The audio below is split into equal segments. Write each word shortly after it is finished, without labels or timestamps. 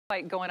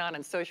fight going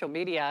on social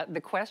media.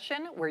 The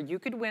question where you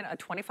could win a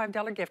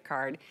 $25 gift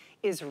card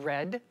is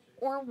red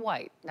or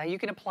white. Now you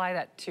can apply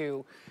that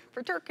to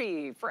for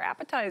turkey, for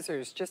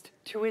appetizers, just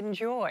to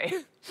enjoy.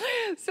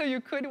 So you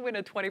could win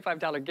a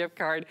 $25 gift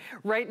card.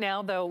 Right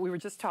now though, we were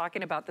just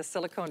talking about the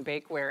silicone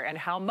bakeware and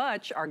how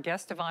much our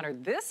guest of honor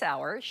this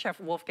hour, Chef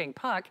Wolfgang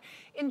Puck,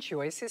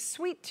 enjoys his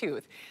sweet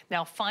tooth.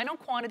 Now final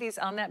quantities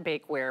on that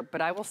bakeware,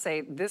 but I will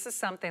say this is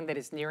something that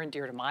is near and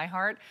dear to my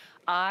heart.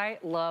 I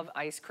love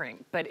ice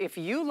cream, but if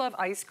you love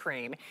ice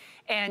cream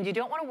and you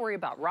don't want to worry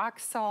about rock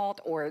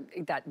salt or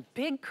that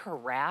big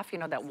carafe, you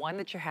know, that one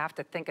that you have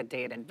to think a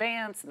day in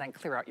advance and then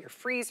clear out your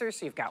freezer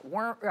so you've got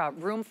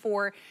room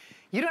for,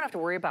 you don't have to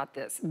worry about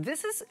this.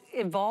 This is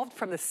evolved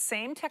from the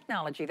same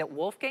technology that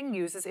Wolfgang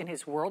uses in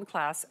his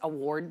world-class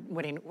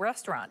award-winning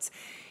restaurants.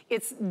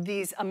 It's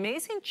these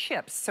amazing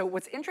chips. So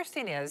what's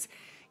interesting is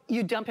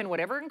you dump in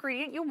whatever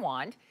ingredient you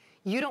want.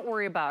 You don't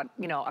worry about,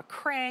 you know, a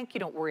crank, you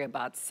don't worry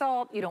about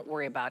salt, you don't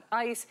worry about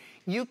ice.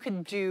 You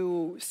could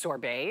do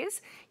sorbets,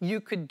 you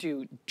could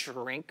do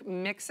drink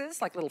mixes,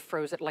 like a little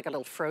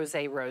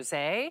frosé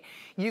rosé.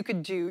 You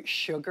could do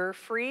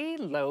sugar-free,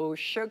 low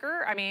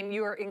sugar. I mean,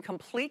 you are in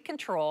complete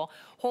control.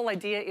 Whole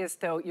idea is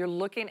though, you're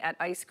looking at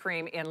ice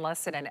cream in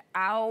less than an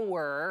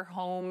hour,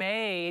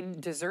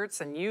 homemade desserts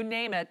and you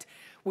name it,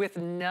 with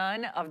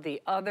none of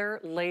the other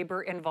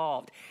labor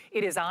involved.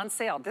 It is on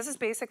sale. This is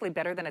basically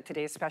better than a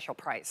today's special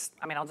price.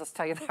 I mean, I'll just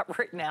tell you that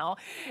right now.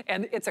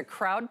 And it's a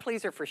crowd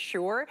pleaser for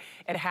sure.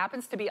 It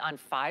happens to be on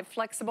 5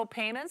 flexible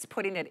payments,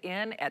 putting it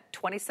in at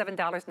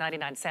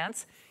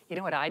 $27.99. You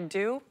know what I'd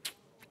do?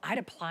 I'd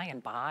apply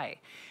and buy.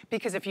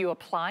 Because if you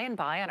apply and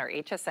buy on our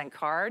HSN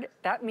card,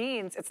 that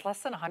means it's less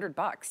than 100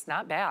 bucks.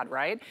 Not bad,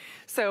 right?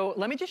 So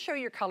let me just show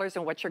you your colors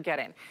and what you're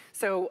getting.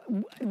 So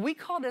we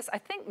call this, I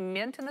think,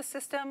 mint in the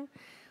system.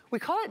 We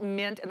call it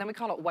mint and then we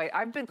call it white.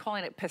 I've been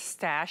calling it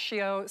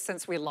pistachio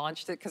since we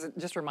launched it because it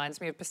just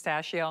reminds me of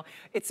pistachio.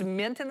 It's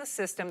mint in the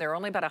system. They're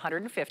only about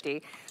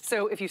 150.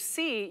 So if you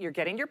see, you're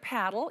getting your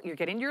paddle, you're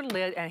getting your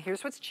lid, and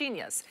here's what's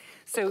genius.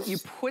 So you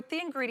put the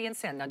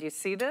ingredients in. Now, do you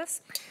see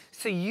this?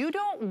 So you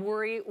don't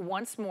worry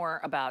once more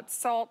about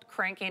salt,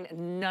 cranking,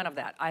 none of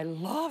that. I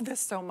love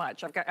this so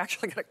much. I've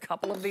actually got a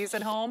couple of these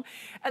at home.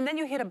 And then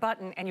you hit a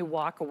button and you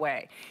walk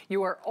away.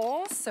 You are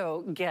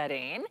also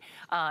getting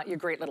your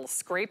great little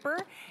scraper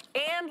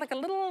and like a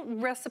little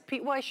recipe,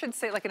 well, I should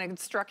say like an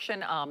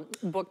instruction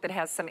book that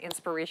has some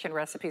inspiration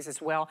recipes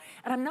as well.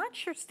 And I'm not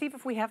sure, Steve,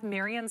 if we have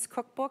Marian's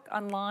cookbook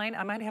online.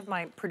 I might have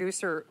my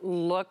producer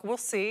look, we'll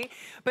see.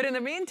 But in the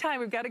meantime,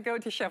 we've got to go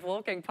to Chef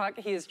Wolfgang Puck.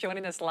 He is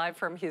joining us live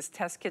from his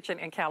test kitchen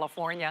in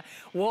California.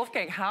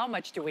 Wolfgang, how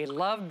much do we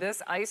love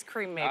this ice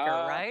cream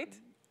maker, right?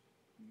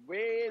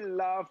 We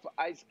love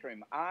ice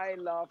cream. I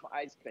love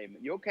ice cream.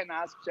 You can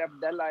ask Chef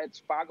Della at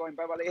Spargo in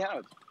Beverly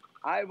Hills.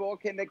 I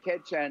walk in the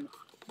kitchen,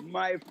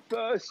 my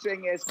first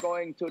thing is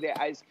going to the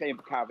ice cream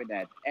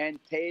cabinet and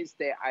taste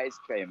the ice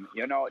cream.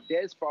 You know,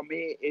 this for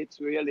me, it's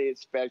really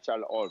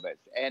special always.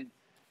 And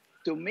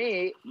to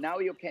me, now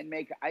you can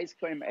make ice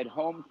cream at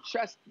home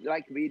just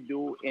like we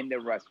do in the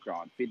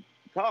restaurant,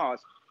 because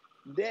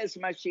this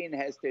machine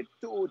has the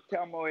 2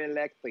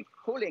 thermoelectric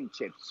cooling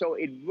chips. So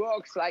it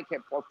works like a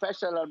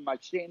professional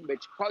machine,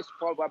 which costs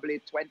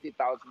probably $20,000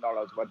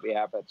 what we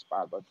have at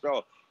Spargo.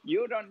 So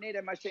you don't need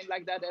a machine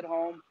like that at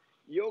home.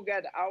 You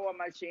get our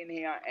machine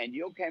here and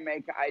you can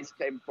make ice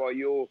cream for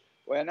you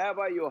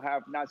whenever you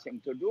have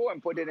nothing to do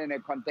and put it in a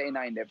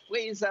container in the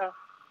freezer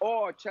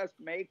or just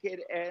make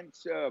it and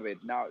serve it.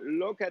 Now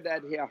look at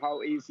that here,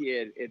 how easy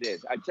it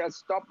is. I just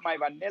stopped my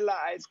vanilla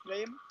ice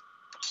cream.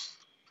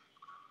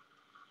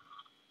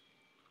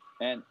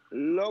 And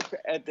look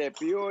at the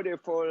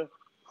beautiful,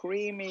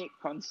 creamy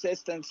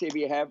consistency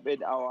we have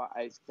with our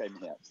ice cream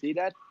here. See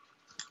that?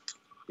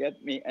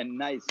 Get me a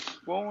nice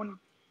spoon,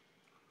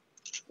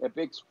 a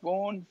big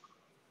spoon.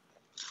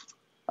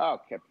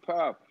 Okay,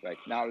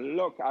 perfect. Now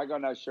look, I'm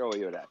gonna show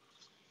you that.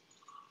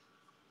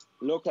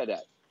 Look at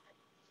that.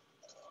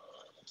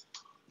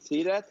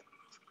 See that?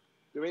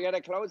 Do we get a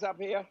close up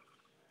here?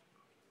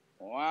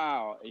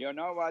 Wow, you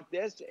know what?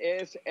 This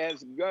is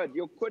as good.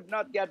 You could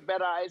not get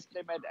better ice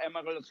cream at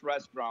Emeril's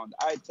restaurant,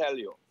 I tell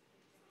you.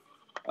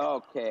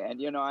 Okay, and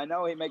you know, I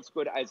know he makes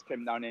good ice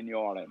cream down in New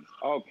Orleans.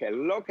 Okay,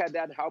 look at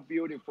that, how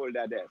beautiful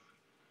that is.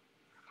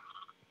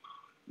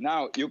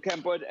 Now, you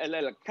can put a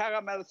little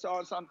caramel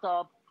sauce on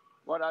top.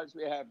 What else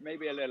we have?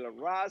 Maybe a little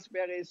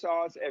raspberry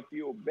sauce, a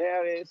few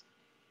berries,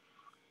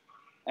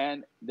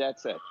 and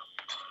that's it.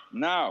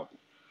 Now,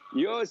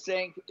 you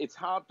think it's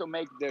hard to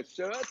make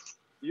desserts?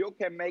 You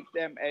can make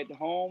them at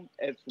home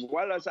as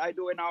well as I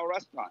do in our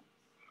restaurant.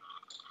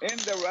 In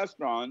the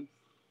restaurant,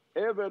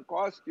 it will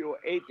cost you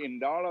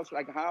 $18,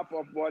 like half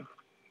of what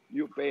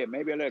you pay.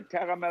 Maybe a little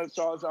caramel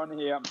sauce on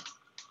here.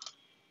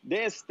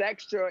 This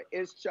texture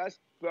is just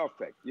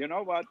perfect. You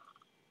know what?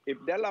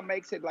 If Della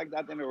makes it like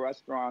that in a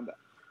restaurant,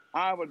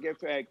 I will give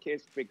her a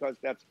kiss because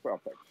that's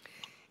perfect.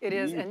 It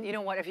is, and you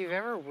know what? If you've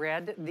ever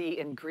read the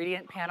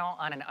ingredient panel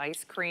on an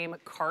ice cream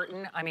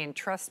carton, I mean,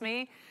 trust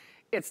me,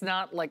 It's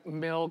not like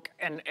milk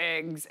and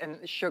eggs and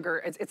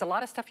sugar. It's a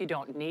lot of stuff you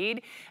don't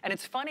need. And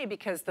it's funny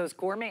because those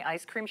gourmet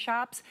ice cream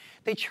shops,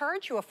 they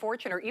charge you a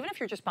fortune, or even if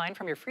you're just buying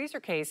from your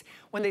freezer case,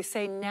 when they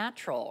say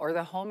natural or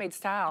the homemade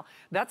style,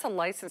 that's a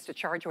license to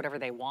charge whatever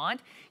they want.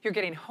 You're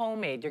getting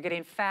homemade, you're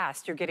getting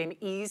fast, you're getting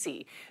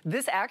easy.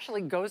 This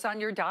actually goes on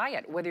your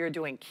diet, whether you're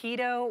doing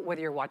keto,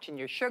 whether you're watching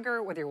your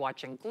sugar, whether you're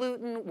watching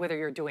gluten, whether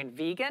you're doing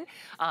vegan.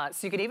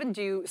 So you can even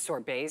do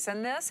sorbets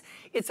in this.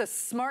 It's a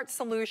smart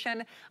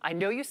solution. I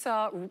know you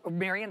saw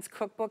Marian's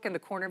cookbook in the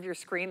corner of your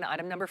screen, the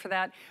item number for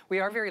that. We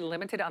are very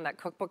limited on that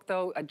cookbook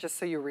though, just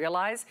so you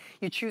realize.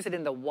 You choose it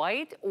in the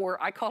white,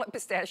 or I call it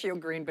pistachio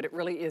green, but it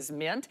really is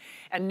mint.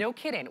 And no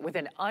kidding, with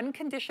an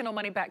unconditional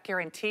money back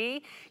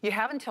guarantee, you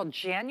have until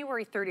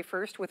January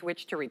 31st with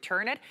which to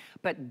return it.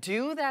 But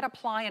do that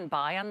apply and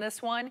buy on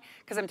this one,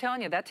 because I'm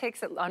telling you, that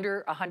takes it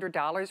under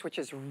 $100, which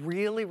is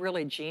really,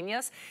 really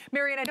genius.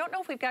 Marian, I don't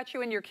know if we've got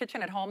you in your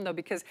kitchen at home though,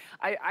 because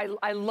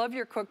I love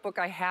your cookbook.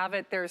 I have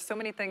it. There's so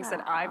many things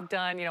that I've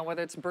done, you know,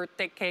 whether it's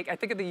birthday cake, I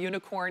think of the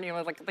unicorn, you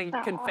know, like the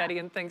confetti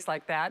and things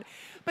like that.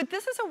 But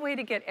this is a way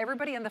to get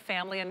everybody in the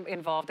family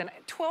involved. And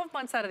 12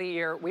 months out of the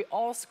year, we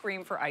all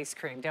scream for ice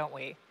cream, don't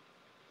we?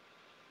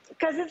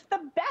 Because it's the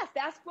best.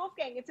 Ask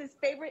Wolfgang. It's his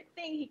favorite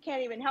thing. He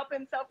can't even help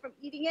himself from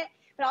eating it.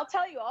 But I'll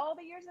tell you, all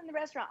the years in the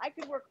restaurant, I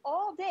could work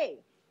all day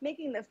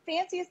making the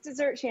fanciest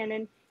dessert,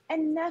 Shannon,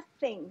 and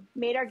nothing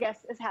made our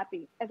guests as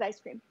happy as ice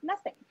cream.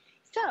 Nothing.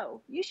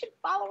 So you should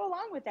follow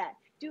along with that.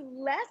 Do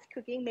less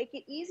cooking, make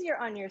it easier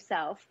on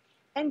yourself,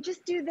 and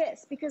just do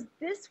this, because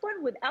this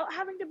one, without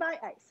having to buy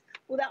ice,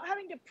 without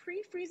having to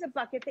pre-freeze a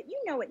bucket that you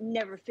know it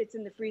never fits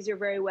in the freezer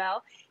very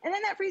well, and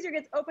then that freezer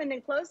gets opened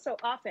and closed so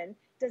often,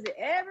 does it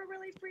ever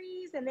really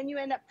freeze? And then you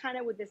end up kind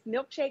of with this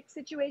milkshake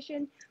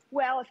situation.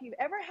 Well, if you've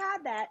ever had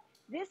that,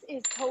 this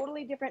is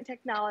totally different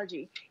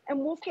technology. And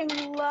Wolfgang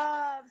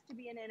loves to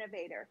be an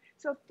innovator.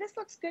 So if this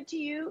looks good to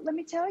you, let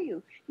me tell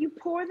you, you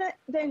pour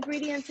the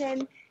ingredients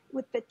in.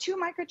 With the 2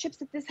 microchips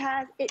that this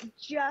has, it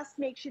just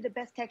makes you the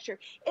best texture.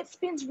 It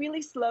spins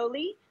really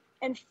slowly,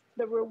 and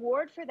the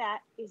reward for that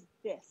is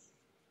this.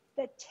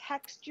 The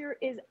texture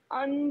is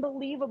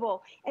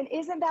unbelievable. And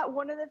isn't that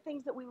one of the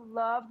things that we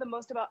love the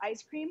most about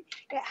ice cream?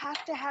 It has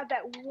to have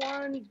that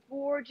one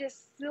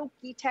gorgeous,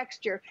 silky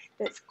texture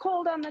that's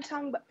cold on the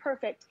tongue, but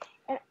perfect.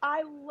 And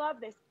I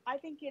love this. I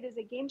think it is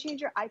a game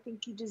changer. I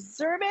think you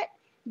deserve it.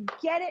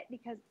 Get it,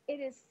 because it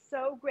is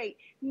so great.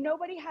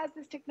 Nobody has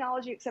this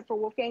technology except for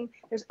Wolfgang.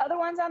 There's other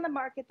ones on the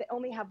market that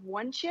only have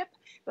 1 chip,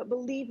 but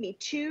believe me,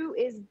 2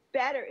 is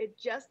better. It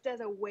just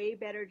does a way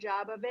better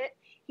job of it.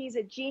 He's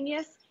a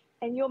genius,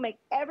 and you'll make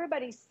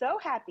everybody so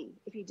happy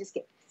if you just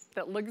get this.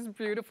 That looks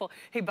beautiful.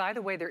 Hey, by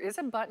the way, there is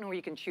a button where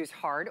you can choose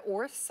hard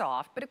or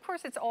soft, but of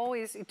course it's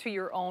always to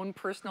your own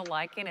personal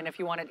liking. And if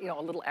you want it, you know,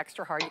 a little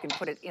extra hard, you can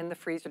put it in the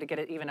freezer to get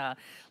it even a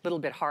little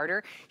bit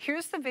harder.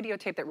 Here's the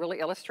videotape that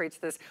really illustrates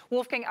this.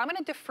 Wolfgang, I'm going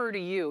to defer to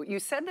you. You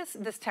said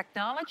this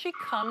technology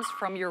comes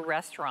from your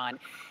restaurant,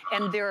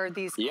 and there are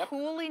these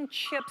cooling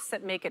chips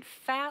that make it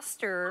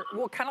faster,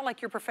 well, kind of like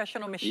your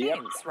professional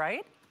machines,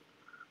 right?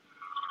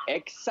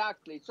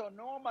 Exactly. So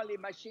normally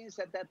machines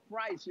at that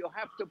price, you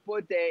have to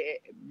put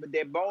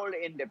the bowl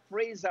in the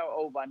freezer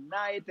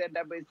overnight and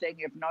everything.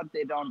 If not,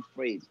 they don't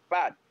freeze.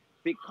 But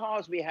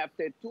because we have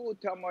the 2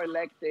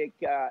 thermoelectric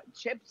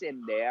chips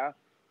in there,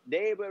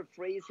 they will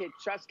freeze it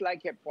just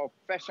like a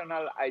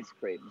professional ice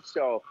cream.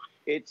 So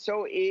it's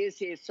so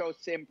easy, it's so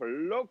simple.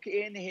 Look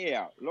in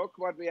here. Look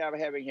what we are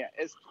having here.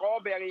 A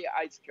strawberry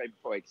ice cream,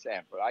 for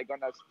example. I'm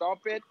going to stop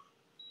it.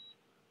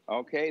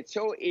 Okay, it's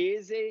so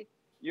easy.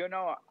 You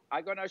know,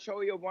 I'm going to show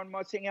you one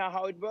more thing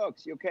how it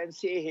works. You can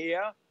see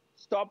here,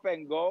 stop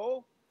and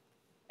go.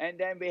 And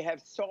then we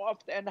have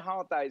soft and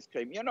hard ice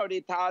cream. You know, the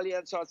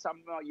Italians or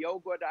some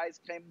yogurt ice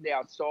cream, they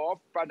are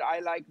soft, but I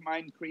like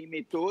mine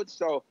creamy too.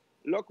 So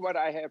look what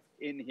I have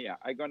in here.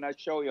 I'm going to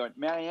show you.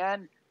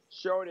 Marianne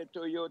showed it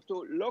to you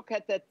too. Look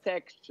at the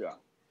texture.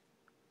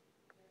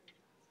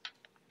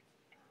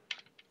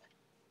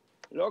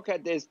 Look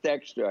at this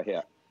texture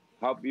here.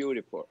 How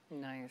beautiful.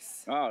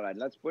 Nice. All right,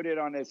 let's put it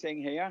on the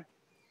thing here.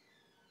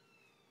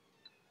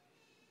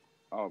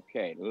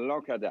 Okay,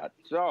 look at that.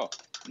 So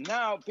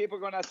now people are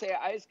going to say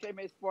ice cream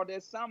is for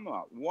the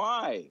summer.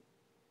 Why?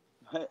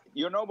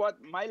 You know what?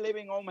 My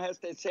living room has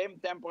the same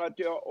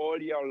temperature all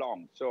year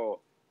long. So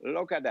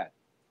look at that.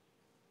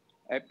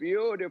 A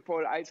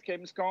beautiful ice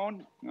cream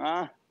scone.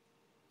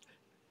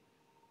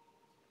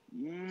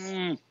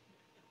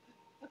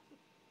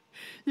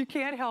 You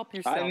can't help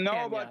yourself, I know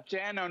can what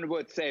Shannon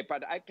would say,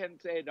 but I can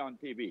say it on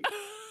TV.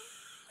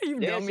 You've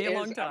known me a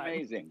long time.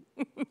 Amazing.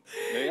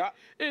 Yeah.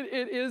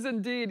 It is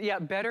indeed, yeah,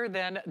 better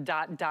than ...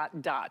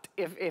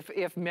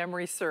 if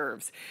memory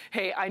serves.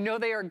 Hey, I know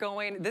they are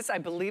going, this I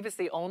believe is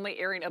the only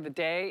airing of the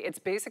day. It's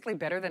basically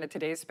better than at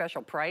today's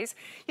special price.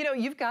 You know,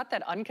 you've got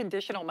that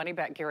unconditional money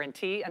back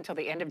guarantee until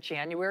the end of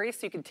January,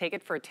 so you can take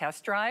it for a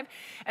test drive.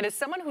 And as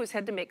someone who's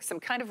had to make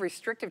some kind of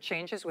restrictive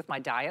changes with my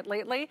diet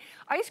lately,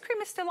 ice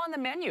cream is still on the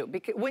menu.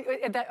 Because,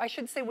 I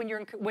should say when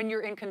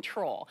you're in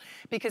control,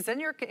 because then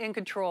you're in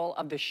control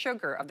of the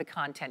sugar, of the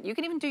content. You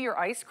can even do your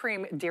ice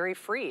cream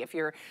dairy-free if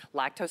you're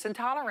lactose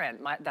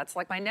intolerant. That's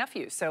like my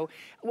nephew. So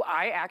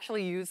I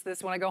actually use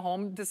this when I go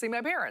home to see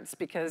my parents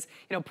because,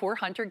 you know, poor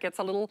Hunter gets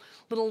a little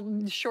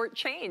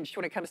short-changed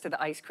when it comes to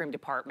the ice cream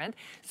department.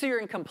 So you're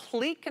in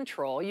complete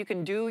control. You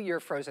can do your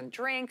frozen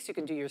drinks. You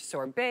can do your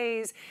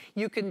sorbets.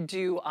 You can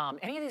do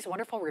any of these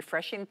wonderful,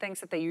 refreshing things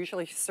that they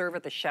usually serve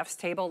at the chef's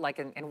table, like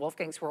in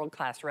Wolfgang's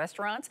world-class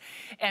restaurants.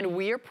 And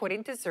we are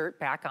putting dessert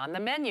back on the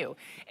menu.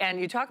 And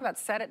you talk about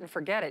set it and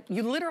forget it.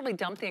 You literally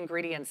dump the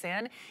ingredients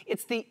in.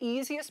 It's the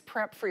easiest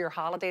prep for your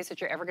holidays that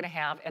you're ever going to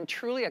have, and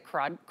truly a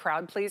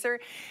crowd pleaser.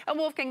 And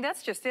Wolfgang,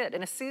 that's just it.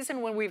 In a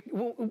season when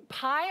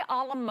pie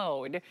a la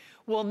mode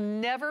will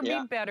never be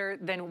better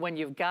than when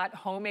you've got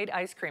homemade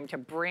ice cream to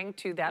bring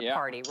to that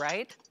party,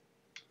 right?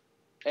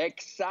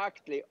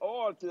 Exactly.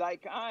 Or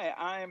like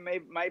I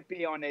might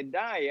be on a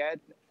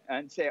diet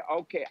and say,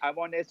 okay, I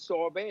want a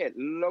sorbet.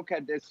 Look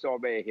at this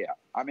sorbet here.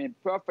 I mean,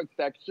 perfect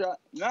texture.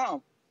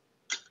 Now,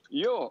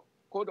 you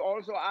could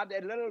also add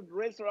a little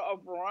drizzle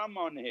of rum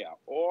on here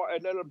or a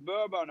little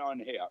bourbon on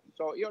here.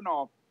 So, you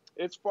know,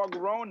 it's for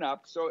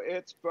grown-ups, so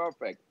it's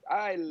perfect.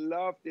 I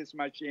love this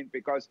machine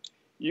because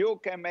you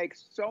can make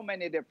so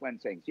many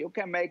different things. You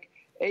can make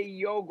a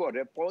yogurt,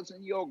 a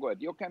frozen yogurt.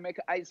 You can make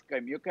ice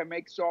cream. You can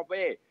make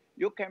sorbet.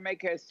 You can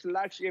make a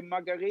slushy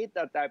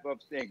margarita type of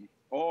thing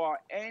or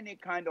any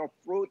kind of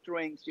fruit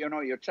drinks. You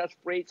know, you just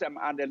freeze them,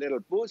 add a little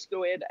boost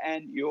to it,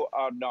 and you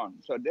are done.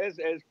 So this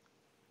is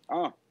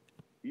a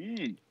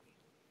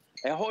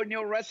whole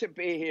new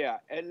recipe here.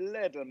 A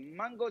little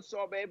mango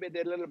sorbet with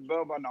a little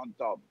bourbon on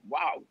top.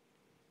 Wow.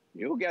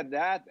 You get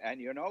that,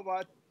 and you know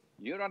what?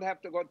 You don't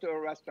have to go to a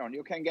restaurant.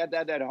 You can get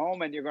that at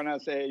home, and you're going to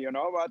say, you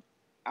know what?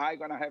 I'm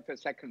going to have a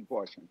second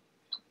portion.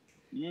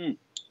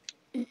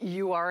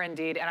 You are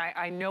indeed, and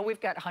I know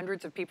we've got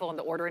hundreds of people in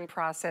the ordering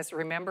process.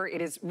 Remember,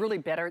 it is really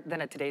better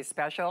than a Today's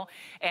Special,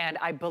 and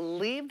I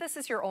believe this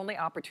is your only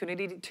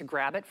opportunity to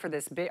grab it for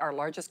this our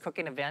largest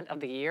cooking event of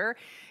the year.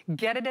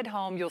 Get it at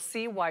home. You'll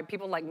see why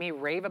people like me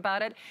rave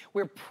about it.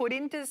 We're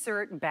putting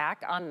dessert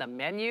back on the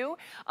menu.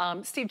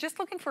 Steve, just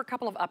looking for a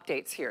couple of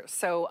updates here.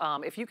 So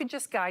if you could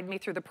just guide me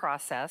through the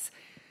process.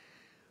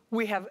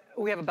 We have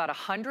about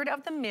 100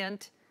 of the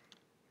mint,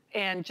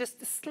 and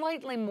just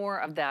slightly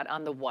more of that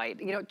on the white.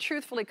 You know,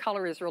 truthfully,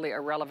 color is really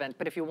irrelevant,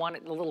 but if you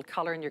want a little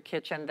color in your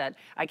kitchen, that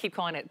I keep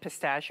calling it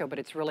pistachio, but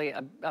it's really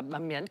a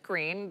mint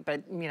green,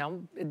 but you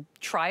know,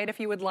 try it if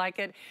you would like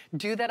it.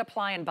 Do that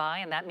apply and buy,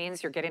 and that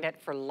means you're getting it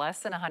for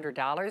less than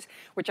 $100,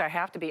 which I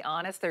have to be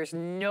honest, there's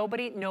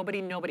nobody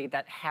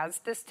that has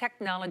this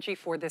technology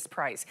for this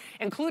price,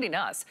 including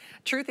us.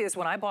 Truth is,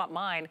 when I bought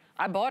mine,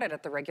 I bought it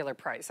at the regular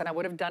price, and I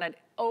would have done it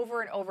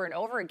over and over and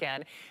over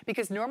again,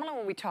 because normally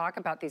when we talk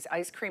about these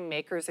ice cream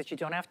makers that you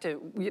don't have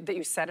to, that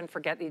you set and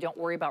forget, that you don't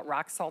worry about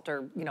rock salt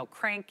or, you know,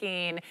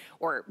 cranking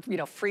or, you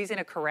know, freezing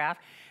a carafe,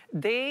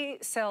 they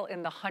sell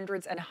in the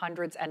hundreds and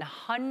hundreds and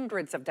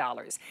hundreds of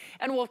dollars.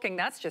 And Wolfgang,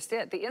 that's just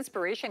it. The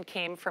inspiration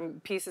came from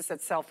pieces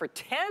that sell for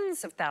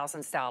tens of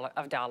thousands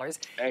of dollars.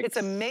 Exactly. It's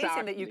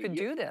amazing that you could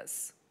do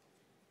this.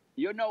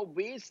 You know,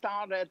 we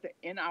started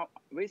in our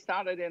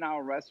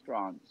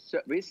restaurant.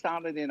 We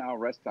started in our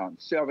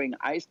restaurant serving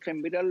ice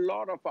cream with a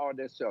lot of our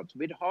desserts,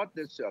 with hot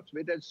desserts,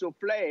 with a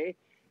souffle.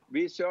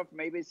 We served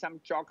maybe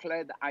some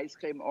chocolate ice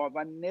cream or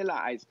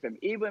vanilla ice cream.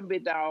 Even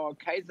with our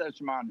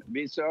Kaiserschmarrn,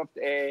 we served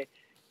a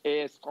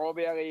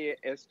strawberry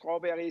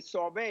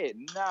sorbet.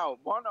 Now,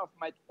 one of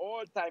my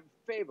all-time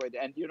favorite,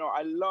 and you know,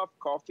 I love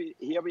coffee.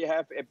 Here we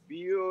have a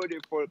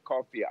beautiful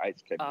coffee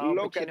ice cream.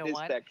 Look at this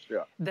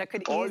texture. That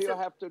could all you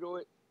have to do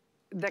is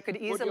that could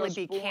easily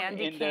be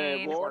candy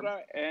cane in the water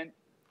and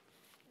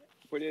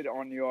put it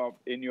on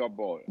in your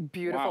bowl.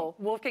 Beautiful. Wow.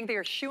 Wolfgang, they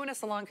are shooing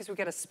us along because we've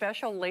got a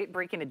special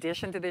late-breaking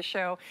addition to this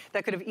show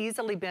that could have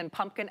easily been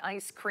pumpkin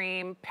ice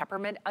cream,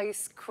 peppermint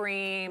ice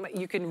cream.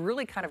 You can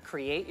really kind of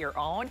create your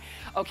own.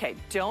 Okay,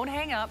 don't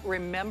hang up.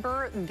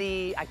 Remember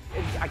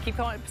I keep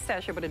calling it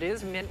pistachio, but it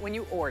is mint when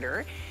you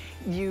order.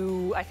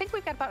 I think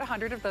we've got about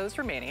 100 of those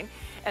remaining.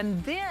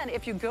 And then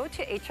if you go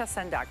to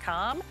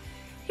hsn.com,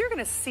 you're going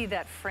to see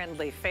that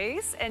friendly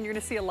face, and you're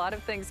going to see a lot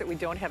of things that we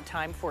don't have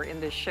time for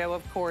in this show,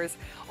 of course.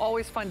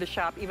 Always fun to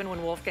shop, even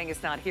when Wolfgang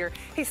is not here.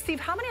 Hey, Steve,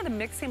 how many of the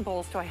mixing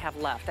bowls do I have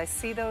left? I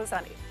see those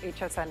on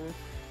HSN.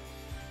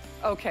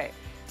 Okay,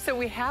 so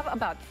we have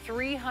about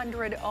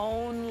 300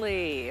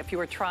 only. If you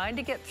are trying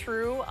to get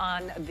through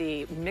on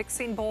the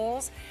mixing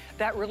bowls,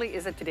 that really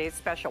is a Today's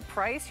Special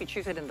price. You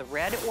choose it in the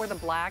red or the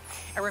black.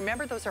 And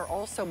remember, those are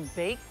also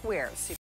bakeware. So